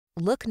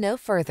Look no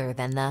further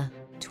than the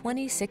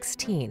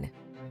 2016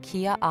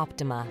 Kia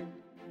Optima.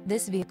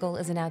 This vehicle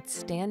is an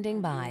outstanding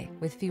buy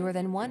with fewer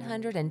than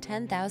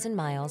 110,000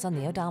 miles on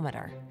the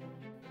odometer.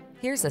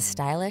 Here's a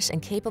stylish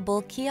and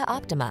capable Kia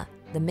Optima,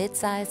 the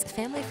midsize,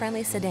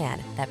 family-friendly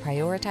sedan that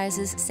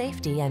prioritizes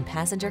safety and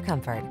passenger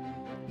comfort.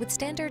 With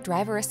standard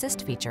driver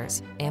assist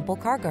features, ample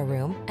cargo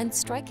room, and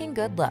striking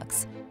good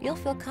looks, you'll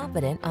feel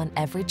confident on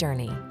every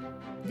journey.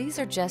 These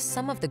are just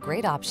some of the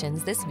great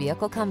options this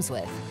vehicle comes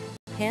with: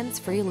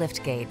 hands-free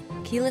liftgate,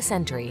 keyless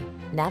entry,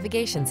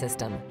 navigation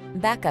system,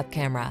 backup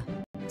camera,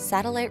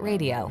 satellite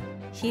radio,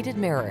 heated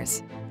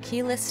mirrors,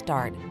 keyless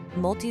start,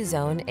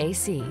 multi-zone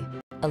AC,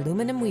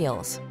 aluminum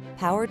wheels,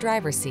 power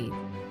driver seat.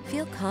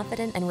 Feel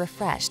confident and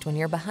refreshed when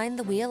you're behind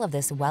the wheel of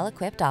this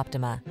well-equipped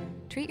Optima.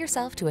 Treat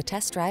yourself to a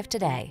test drive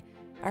today.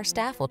 Our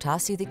staff will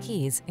toss you the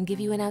keys and give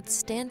you an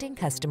outstanding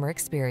customer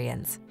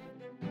experience.